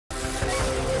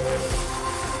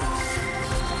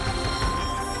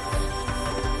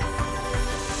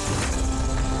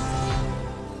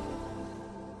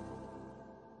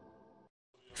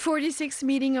46th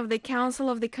meeting of the Council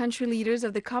of the Country Leaders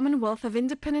of the Commonwealth of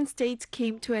Independent States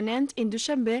came to an end in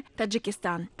Dushanbe,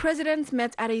 Tajikistan. Presidents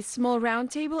met at a small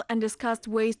roundtable and discussed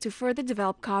ways to further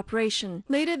develop cooperation.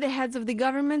 Later, the heads of the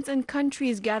governments and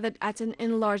countries gathered at an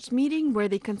enlarged meeting where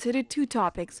they considered two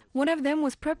topics. One of them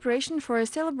was preparation for a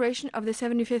celebration of the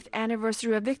 75th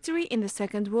anniversary of victory in the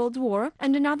Second World War,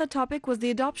 and another topic was the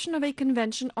adoption of a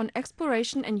convention on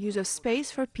exploration and use of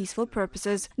space for peaceful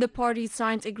purposes. The parties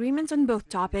signed agreements on both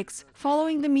topics.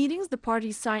 Following the meetings, the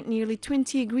parties signed nearly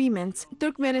 20 agreements.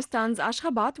 Turkmenistan's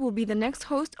Ashgabat will be the next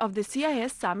host of the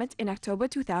CIS summit in October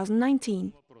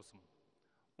 2019.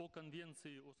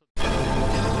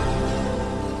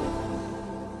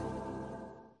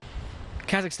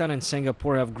 Kazakhstan and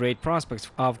Singapore have great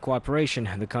prospects of cooperation.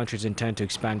 The countries intend to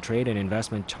expand trade and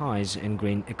investment ties in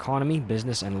green economy,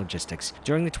 business and logistics.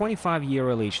 During the 25-year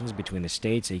relations between the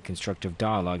states, a constructive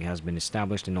dialogue has been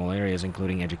established in all areas,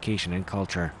 including education and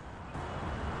culture.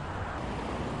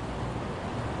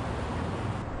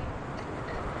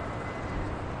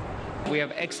 We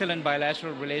have excellent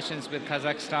bilateral relations with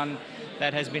Kazakhstan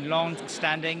that has been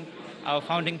long-standing. Our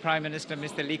founding Prime Minister,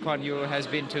 Mr. Lee Kuan Yew, has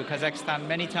been to Kazakhstan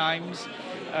many times,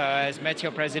 has met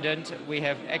your president. We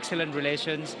have excellent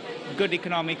relations, good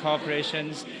economic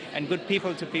cooperations, and good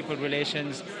people-to-people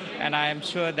relations. And I am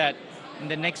sure that in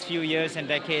the next few years and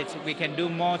decades, we can do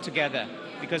more together,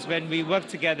 because when we work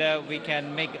together, we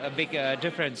can make a big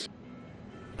difference.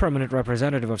 Permanent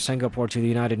representative of Singapore to the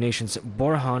United Nations,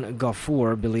 Borhan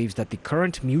Ghafoor, believes that the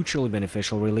current mutually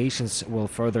beneficial relations will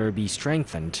further be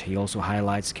strengthened. He also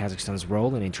highlights Kazakhstan's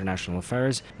role in international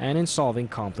affairs and in solving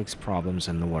complex problems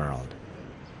in the world.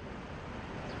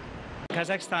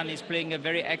 Kazakhstan is playing a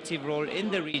very active role in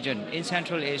the region, in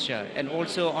Central Asia, and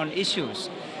also on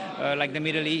issues like the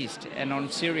Middle East and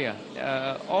on Syria.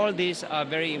 All these are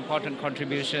very important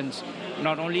contributions,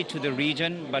 not only to the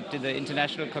region, but to the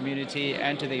international community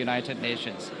and to the United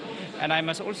Nations. And I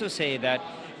must also say that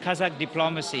Kazakh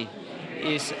diplomacy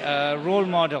is a role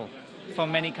model for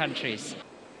many countries.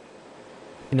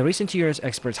 In the recent years,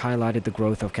 experts highlighted the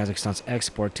growth of Kazakhstan's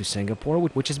export to Singapore,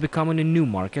 which has become a new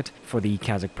market for the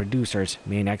Kazakh producers.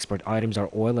 Main export items are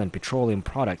oil and petroleum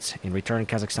products. In return,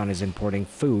 Kazakhstan is importing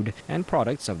food and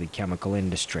products of the chemical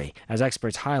industry. As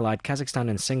experts highlight, Kazakhstan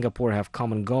and Singapore have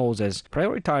common goals as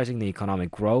prioritizing the economic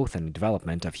growth and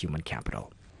development of human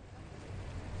capital.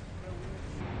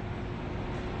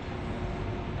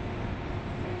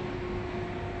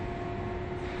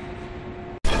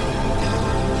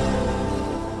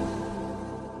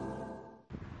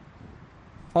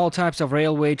 All types of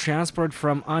railway transport,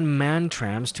 from unmanned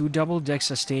trams to double-deck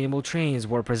sustainable trains,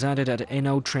 were presented at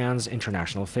InnoTrans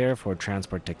International Fair for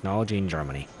Transport Technology in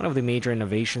Germany. One of the major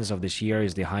innovations of this year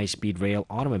is the high-speed rail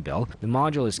automobile. The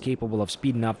module is capable of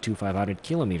speeding up to 500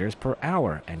 kilometers per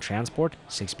hour and transport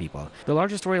 6 people. The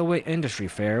largest railway industry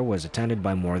fair was attended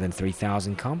by more than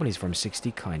 3,000 companies from 60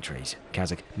 countries.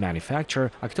 Kazakh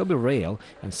manufacturer Aktobe Rail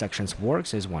and Sections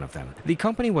Works is one of them. The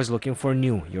company was looking for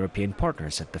new European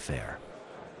partners at the fair.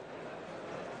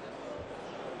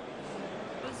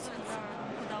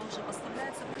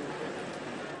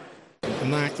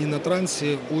 На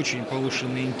Иннотрансе очень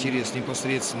повышенный интерес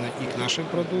непосредственно и к нашей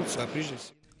продукции, а прежде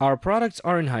всего. Our products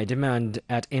are in high demand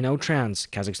at InnoTrans.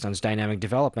 Kazakhstan's dynamic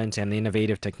development and the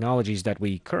innovative technologies that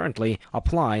we currently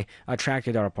apply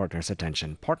attracted our partners'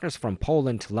 attention. Partners from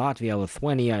Poland, Latvia,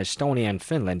 Lithuania, Estonia, and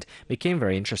Finland became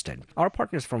very interested. Our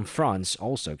partners from France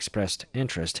also expressed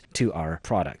interest to our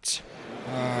products.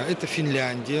 Это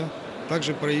Финляндия.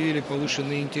 Также проявили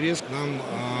повышенный интерес к нам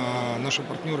наши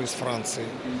партнеры из Франции.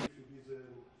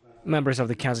 Members of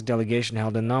the Kazakh delegation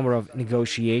held a number of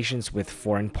negotiations with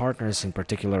foreign partners, in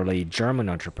particularly German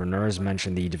entrepreneurs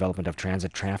mentioned the development of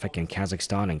transit traffic in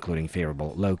Kazakhstan, including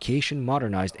favorable location,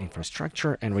 modernized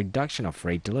infrastructure, and reduction of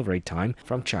freight delivery time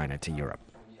from China to Europe.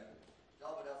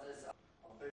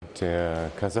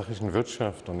 Der kasachischen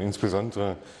Wirtschaft und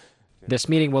insbesondere This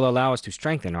meeting will allow us to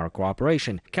strengthen our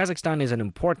cooperation. Kazakhstan is an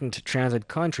important transit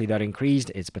country that increased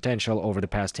its potential over the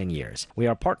past 10 years. We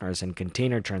are partners in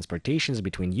container transportations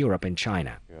between Europe and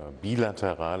China.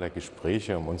 Bilaterale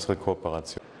Gespräche unsere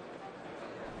Kooperation.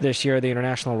 This year, the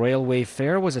International Railway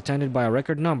Fair was attended by a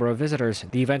record number of visitors.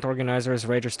 The event organizers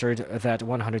registered that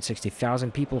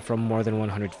 160,000 people from more than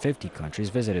 150 countries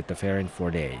visited the fair in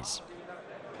 4 days.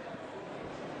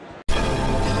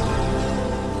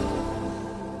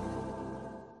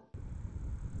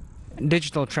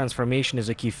 Digital transformation is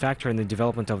a key factor in the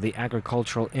development of the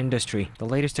agricultural industry. The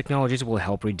latest technologies will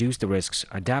help reduce the risks,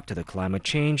 adapt to the climate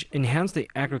change, enhance the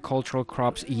agricultural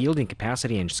crops' yielding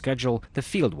capacity, and schedule the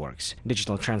field works.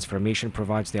 Digital transformation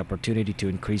provides the opportunity to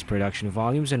increase production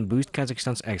volumes and boost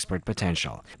Kazakhstan's export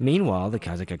potential. Meanwhile, the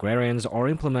Kazakh agrarians are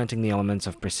implementing the elements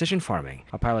of precision farming.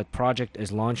 A pilot project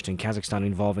is launched in Kazakhstan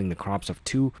involving the crops of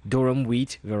two durum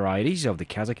wheat varieties of the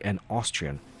Kazakh and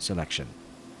Austrian selection.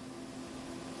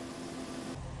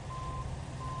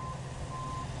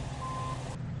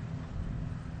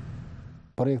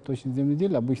 Проект «Точность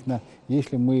земледелия» обычно,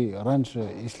 если мы раньше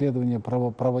исследования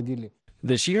проводили.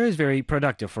 This year is very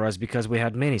productive for us because we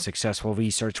had many successful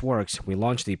research works. We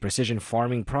launched the Precision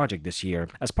Farming Project this year.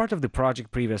 As part of the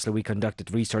project, previously we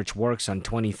conducted research works on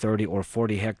 20, 30 or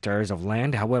 40 hectares of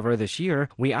land. However, this year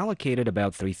we allocated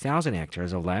about 3,000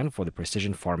 hectares of land for the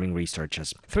precision farming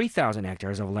researches. 3,000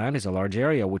 hectares of land is a large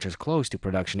area which is close to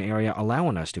production area,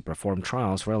 allowing us to perform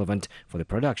trials relevant for the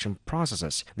production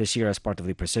processes. This year, as part of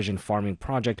the Precision Farming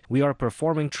Project, we are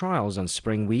performing trials on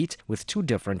spring wheat with two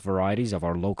different varieties of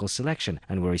our local selection,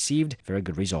 and we received very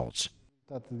good results.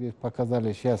 The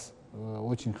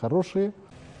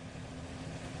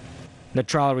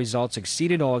trial results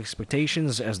exceeded all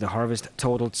expectations as the harvest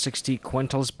totaled 60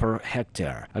 quintals per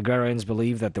hectare. Agrarians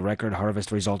believe that the record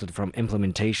harvest resulted from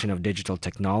implementation of digital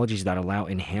technologies that allow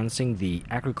enhancing the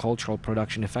agricultural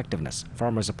production effectiveness.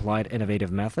 Farmers applied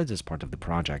innovative methods as part of the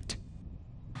project.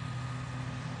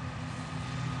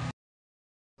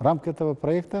 В рамках этого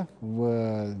проекта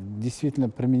действительно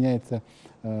применяются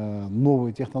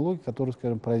новые технологии, которые,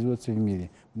 скажем, производятся в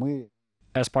мире.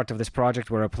 As part of this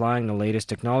project, we're applying the latest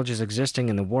technologies existing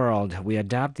in the world. We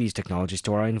adapt these technologies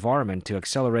to our environment to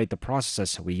accelerate the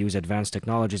processes. We use advanced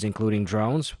technologies including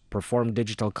drones, perform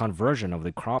digital conversion of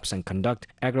the crops, and conduct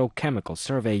agrochemical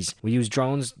surveys. We use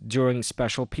drones during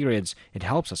special periods. It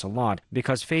helps us a lot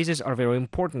because phases are very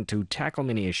important to tackle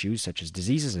many issues such as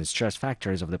diseases and stress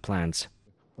factors of the plants.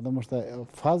 Потому что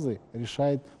фазы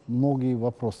решают многие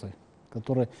вопросы,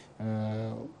 которые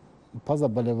по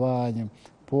заболеваниям,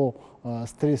 по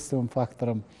стрессовым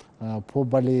факторам, по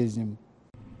болезням.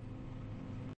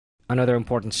 Another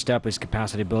important step is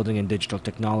capacity building in digital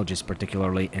technologies,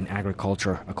 particularly in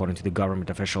agriculture. According to the government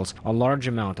officials, a large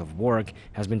amount of work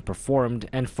has been performed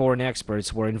and foreign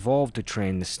experts were involved to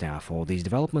train the staff. All these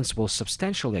developments will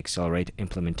substantially accelerate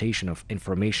implementation of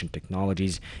information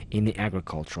technologies in the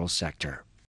agricultural sector.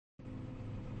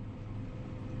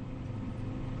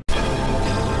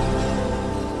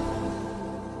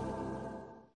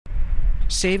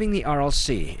 Saving the Aral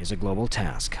Sea is a global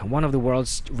task. One of the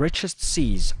world's richest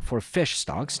seas for fish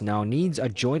stocks now needs a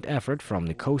joint effort from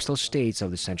the coastal states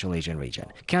of the Central Asian region.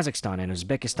 Kazakhstan and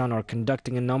Uzbekistan are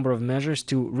conducting a number of measures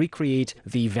to recreate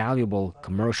the valuable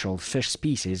commercial fish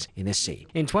species in the sea.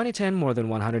 In 2010, more than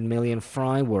 100 million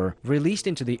fry were released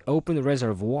into the open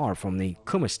reservoir from the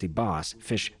Kumisty Bas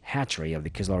fish hatchery of the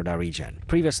Kizlodarda region.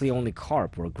 Previously, only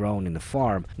carp were grown in the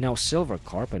farm. Now silver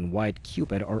carp and white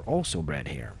cupid are also bred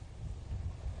here.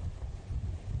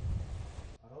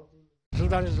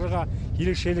 жылдан жылға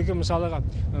ерекшелігі мысалы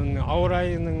ауа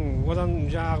райының одан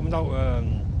жаңағы мынау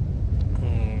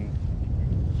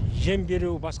жем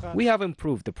беру басқа. We have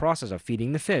improved the process of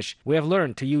feeding the fish. We have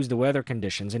learned to use the weather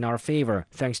conditions in our favor.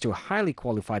 Thanks to highly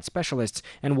qualified specialists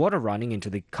and water running into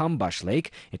the Kambash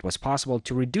Lake, it was possible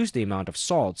to reduce the amount of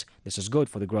salts. This is good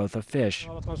for the growth of fish.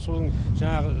 Судың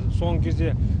жаңағы соңғы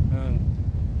кезде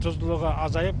тұздылығы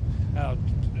азайып,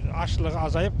 аштылығы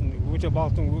азайып, өте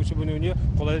балықтың өсіп-өнуіне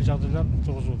қолайлы жағдайлар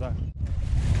туғызуда.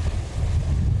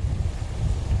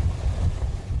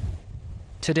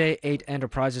 Today, 8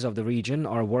 enterprises of the region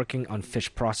are working on fish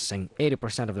processing.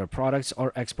 80% of their products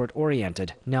are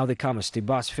export-oriented. Now the Kumisty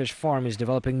Bas fish farm is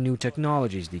developing new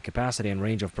technologies. The capacity and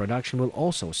range of production will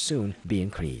also soon be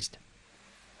increased.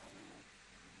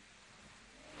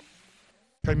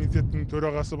 Комитеттің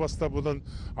төрағасы бастап одан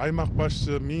аймақ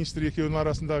басшысы, министр екеуінің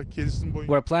арасындағы келісім бойынша.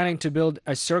 We're planning to build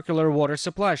a circular water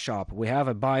supply shop. We have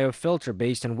a biofilter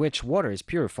based on which water is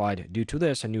purified. Due to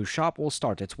this, a new shop will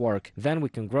start its work. Then we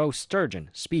can grow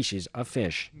sturgeon, species of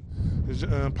fish.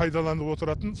 Пайдаланып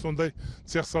отыратын сондай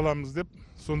цех саламыз деп,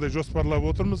 сондай жоспарлап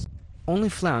отырмыз. Only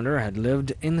flounder had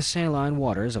lived in the saline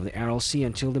waters of the Aral Sea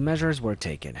until the measures were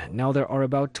taken. Now there are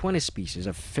about 20 species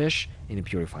of fish in the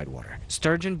purified water.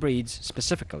 Sturgeon breeds,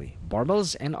 specifically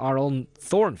barbels and Aral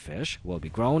thornfish, will be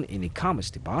grown in the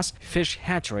Kumisty Bas fish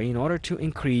hatchery in order to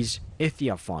increase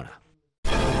ichthya fauna.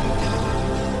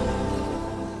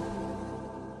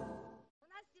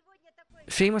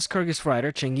 Famous Kyrgyz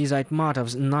writer Chengiz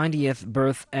Aytmatov's 90th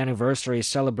birth anniversary is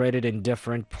celebrated in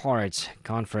different parts.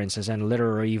 Conferences and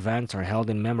literary events are held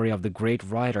in memory of the great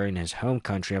writer in his home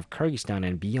country of Kyrgyzstan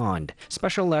and beyond.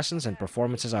 Special lessons and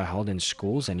performances are held in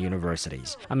schools and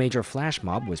universities. A major flash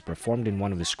mob was performed in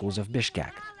one of the schools of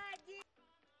Bishkek.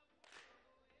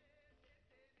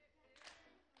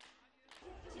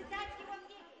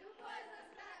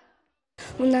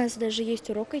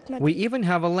 We even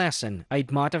have a lesson,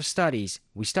 Aytmatov Studies.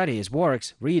 We study his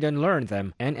works, read and learn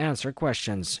them, and answer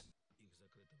questions.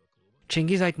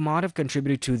 Chengiz Aytmatov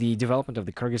contributed to the development of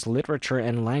the Kyrgyz literature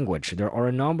and language. There are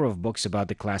a number of books about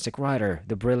the classic writer.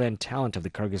 The brilliant talent of the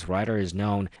Kyrgyz writer is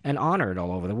known and honored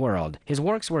all over the world. His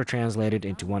works were translated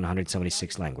into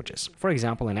 176 languages. For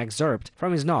example, an excerpt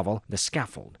from his novel, The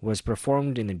Scaffold, was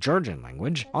performed in the Georgian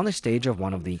language on the stage of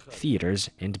one of the theaters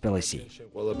in Tbilisi.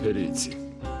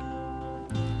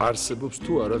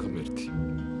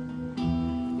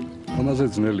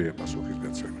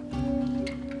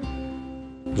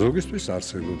 ზოგისთვის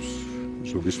არსებობს,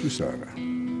 ზოგისთვის არა.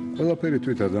 ყველაფერი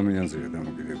თვით ადამიანზეა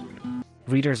დამოკიდებული.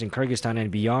 Readers in Kyrgyzstan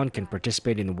and beyond can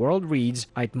participate in the World Reads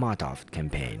Aytmatov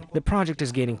campaign. The project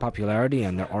is gaining popularity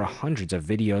and there are hundreds of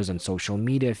videos on social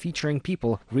media featuring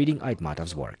people reading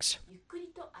Aytmatov's works.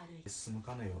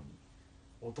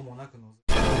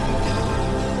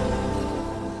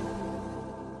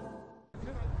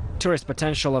 Tourist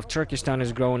potential of Turkestan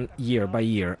has grown year by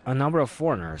year. A number of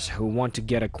foreigners who want to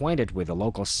get acquainted with the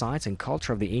local sites and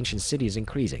culture of the ancient city is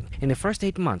increasing. In the first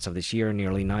 8 months of this year,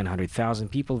 nearly 900,000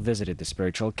 people visited the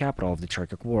spiritual capital of the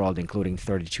Turkic world, including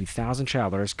 32,000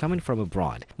 travelers coming from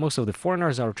abroad. Most of the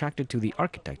foreigners are attracted to the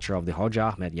architecture of the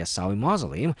Hoja Ahmed Yassawi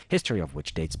Mausoleum, history of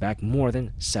which dates back more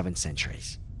than 7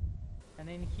 centuries. And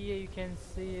in here you can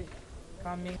see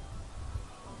coming.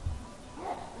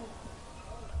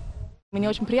 Мне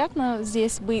очень приятно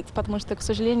здесь быть, потому что, к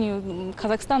сожалению,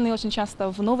 Казахстан не очень часто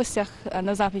в новостях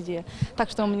на Западе, так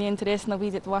что мне интересно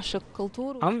видеть вашу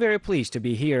культуру. I'm very pleased to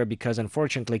be here because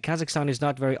unfortunately Kazakhstan is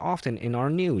not very often in our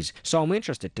news. So I'm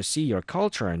interested to see your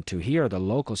culture and to hear the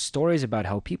local stories about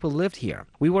how people lived here.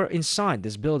 We were inside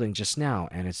this building just now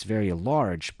and it's very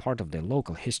large part of the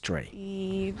local history.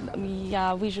 И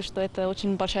я вижу, что это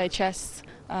очень большая часть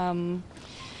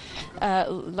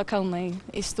локальной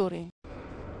истории.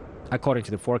 According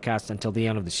to the forecasts, until the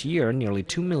end of this year, nearly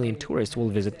 2 million tourists will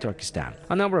visit Turkestan.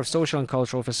 A number of social and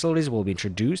cultural facilities will be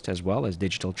introduced, as well as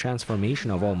digital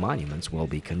transformation of all monuments will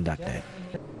be conducted.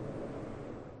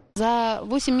 За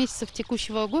 8 месяцев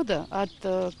текущего года от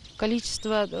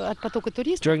потока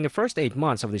туристов. During the first 8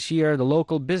 months of this year, the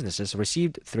local businesses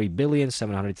received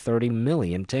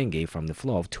 3,730,000,000 tenge from the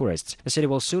flow of tourists. The city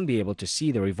will soon be able to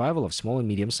see the revival of small and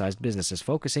medium-sized businesses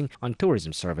focusing on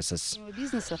tourism services.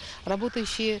 Бизнеса,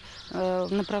 работающие в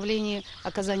направлении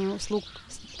оказания услуг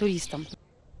туристам.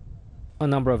 A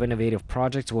number of innovative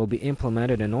projects will be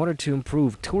implemented in order to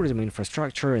improve tourism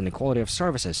infrastructure and the quality of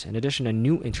services. In addition, a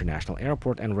new international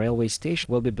airport and railway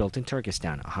station will be built in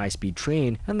Turkestan. A high-speed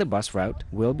train and the bus route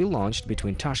will be launched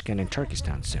between Tashkent and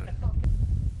Turkestan soon.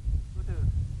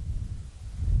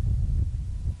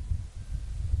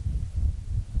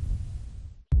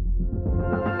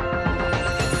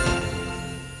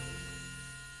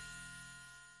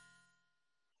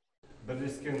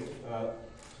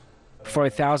 For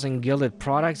 1,000 gilded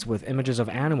products with images of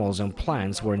animals and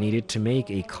plants were needed to make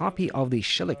a copy of the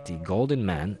Shilikti Golden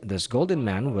Man. This Golden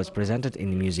Man was presented in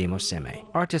the Museum of Semey.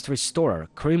 Artist-restorer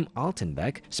Krim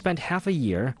Altenbeck spent half a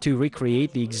year to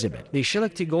recreate the exhibit. The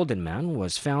Shilikti Golden Man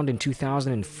was found in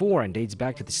 2004 and dates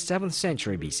back to the 7th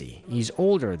century BC. He's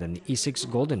older than the E6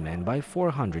 Golden Man by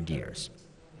 400 years.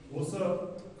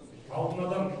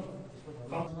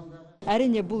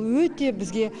 Undoubtedly,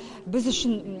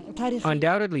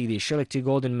 the Shilikti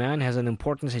Golden Man has an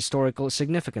important historical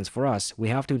significance for us. We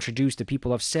have to introduce the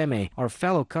people of Semey, our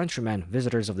fellow countrymen,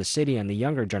 visitors of the city and the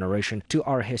younger generation, to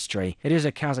our history. It is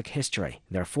a Kazakh history.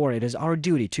 Therefore, it is our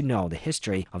duty to know the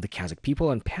history of the Kazakh people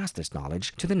and pass this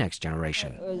knowledge to the next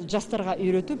generation.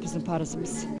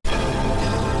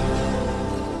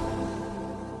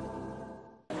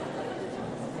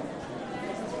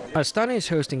 Astana is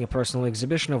hosting a personal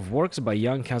exhibition of works by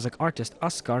young Kazakh artist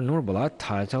Askar Nurbulat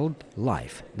titled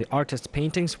Life. The artist's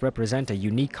paintings represent a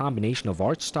unique combination of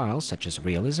art styles such as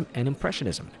realism and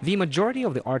impressionism. The majority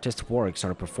of the artist's works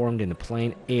are performed in the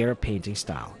plein air painting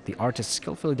style. The artist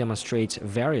skillfully demonstrates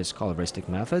various coloristic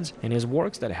methods in his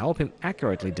works that help him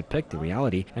accurately depict the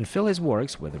reality and fill his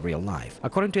works with real life.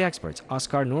 According to experts,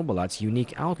 Askar Nurbulat's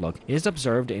unique outlook is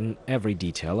observed in every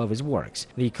detail of his works.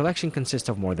 The collection consists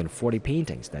of more than 40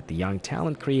 paintings that the young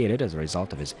talent created as a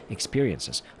result of his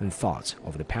experiences and thoughts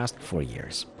over the past 4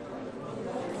 years.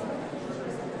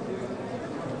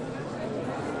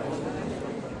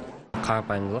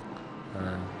 қарапайымдылық,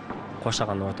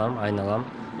 қоршаған ортам, айналам,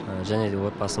 және де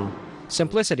отбасым.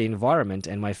 Simplicity, environment,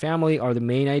 and my family are the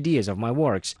main ideas of my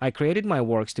works. I created my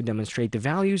works to demonstrate the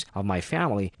values of my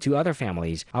family to other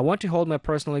families. I want to hold my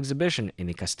personal exhibition in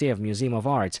the Kostev Museum of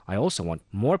Arts. I also want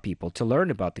more people to learn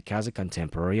about the Kazakh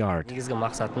contemporary art. Негізгі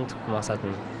мақсатым, түпкі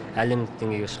мақсатым әлемдік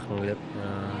деңгейге шыққым келіп,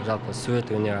 жалпы сурет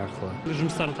өнер арқылы.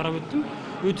 Жұмыстарын қарап өттім,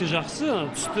 өте жақсы,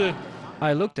 түсті.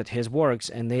 I looked at his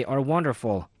works and they are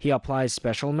wonderful. He applies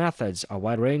special methods, a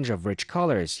wide range of rich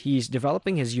colors. He's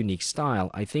developing his unique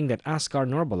style. I think that Askar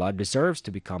Nurbala deserves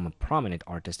to become a prominent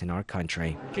artist in our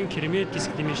country.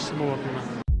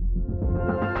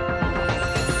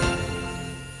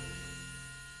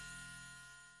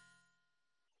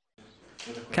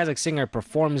 Kazakh singer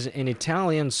performs an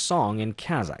Italian song in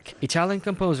Kazakh. Italian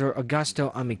composer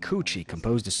Augusto Amicucci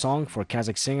composed a song for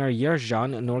Kazakh singer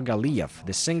Yerzhan Nurgaliev.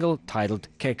 The single, titled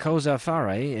 "Che cosa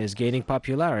farei," is gaining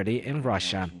popularity in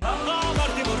Russia.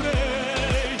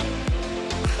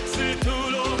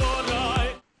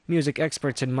 Music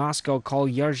experts in Moscow call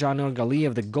Yerzhan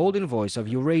Nurgaliev the golden voice of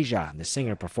Eurasia. The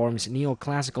singer performs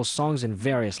neoclassical songs in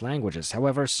various languages.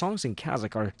 However, songs in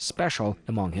Kazakh are special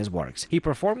among his works. He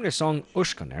performed the song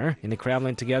Ushkoner in the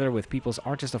Kremlin together with People's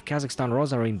Artist of Kazakhstan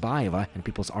Roza Rymbayeva and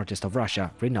People's Artist of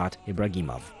Russia Rinat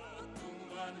Ibragimov.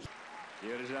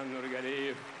 Yerzhan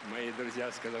Nurgaliev, мои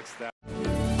друзья с Казахстана.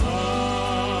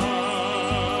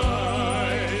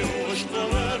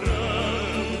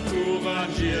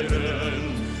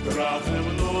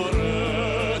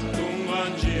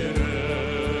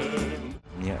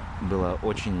 Мне было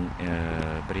очень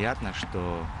приятно,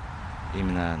 что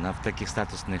именно в таких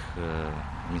статусных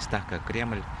местах, как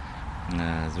Кремль,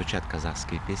 звучат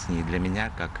казахские песни. И для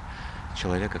меня, как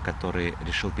человека, который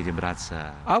решил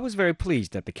перебраться. I was very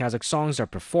pleased that the Kazakh songs are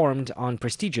performed on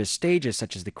prestigious stages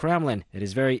such as the Kremlin. It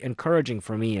is very encouraging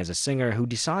for me as a singer who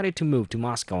decided to move to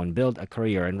Moscow and build a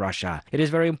career in Russia. It is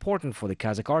very important for the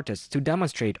Kazakh artists to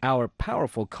demonstrate our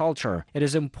powerful culture. It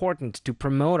is important to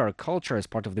promote our culture as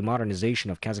part of the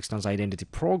modernization of Kazakhstan's identity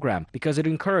program because it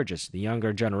encourages the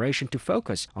younger generation to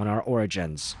focus on our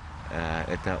origins.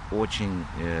 Это очень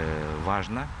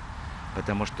важно.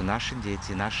 Потому что наши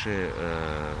дети, наше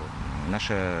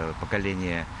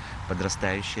поколение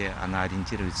подрастающее, оно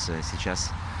ориентируется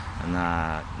сейчас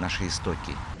на наши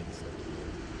истоки.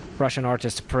 Russian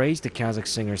artists praised the Kazakh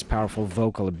singer's powerful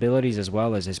vocal abilities as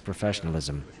well as his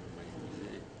professionalism.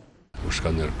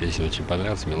 Ушканер, песня очень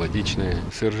понравилась, мелодичная.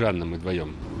 С Yerzhaном мы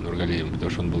вдвоем, Нургалиевым,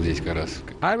 потому что он был здесь как раз.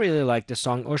 I really liked the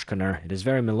song Ushkoner. It is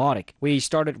very melodic. We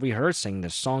started rehearsing the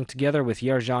song together with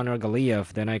Yerzhan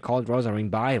Nurgaliev. Then I called Roza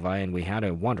Rymbayeva and we had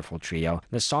a wonderful trio.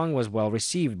 The song was well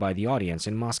received by the audience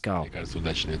in Moscow. Мне кажется,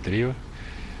 удачное трио.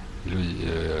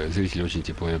 Зрители очень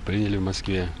тепло приняли в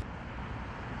Москве.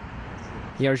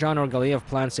 Yerzhan Nurgaliev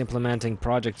plans implementing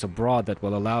projects abroad that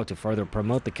will allow to further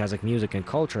promote the Kazakh music and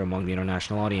culture among the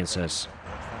international audiences.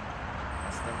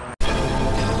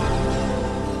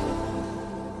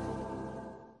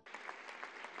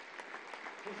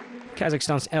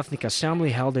 Kazakhstan's Ethnic Assembly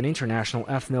held an international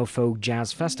ethno-folk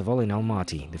jazz festival in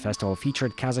Almaty. The festival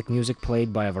featured Kazakh music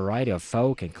played by a variety of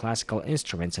folk and classical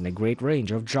instruments in a great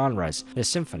range of genres. The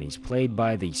symphonies, played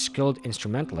by the skilled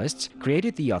instrumentalists,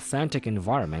 created the authentic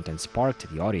environment and sparked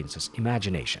the audience's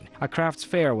imagination. A crafts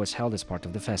fair was held as part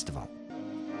of the festival.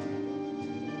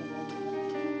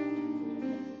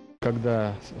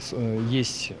 Когда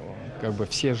есть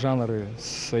все жанры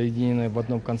соединены в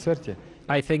одном концерте,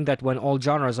 I think that when all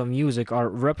genres of music are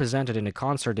represented in a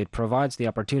concert, it provides the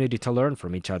opportunity to learn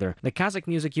from each other. The Kazakh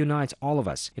music unites all of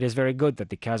us. It is very good that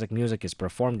the Kazakh music is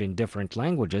performed in different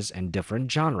languages and different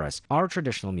genres. Our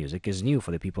traditional music is new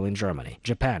for the people in Germany,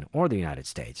 Japan, or the United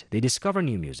States. They discover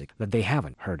new music that they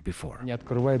haven't heard before. Они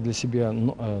открывают для себя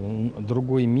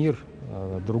другой мир,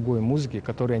 другой музыки,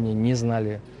 которую они не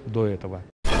знали до этого.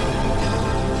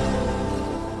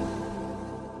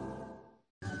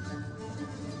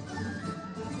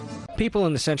 People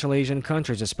in the Central Asian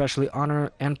countries especially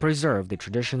honor and preserve the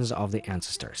traditions of the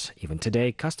ancestors. Even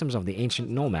today, customs of the ancient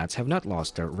nomads have not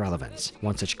lost their relevance.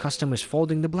 One such custom is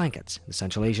folding the blankets. The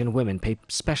Central Asian women pay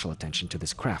special attention to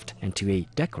this craft and to a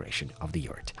decoration of the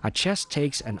yurt. A chest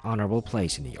takes an honorable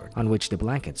place in the yurt, on which the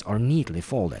blankets are neatly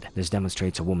folded. This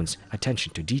demonstrates a woman's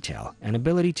attention to detail and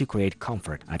ability to create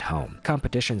comfort at home.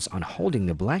 Competitions on holding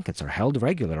the blankets are held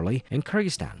regularly in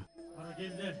Kyrgyzstan.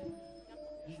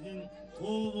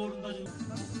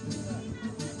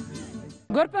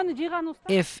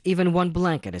 If even one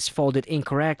blanket is folded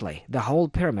incorrectly, the whole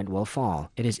pyramid will fall.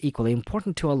 It is equally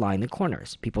important to align the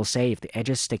corners. People say if the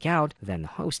edges stick out, then the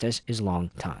hostess is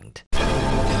long-tongued.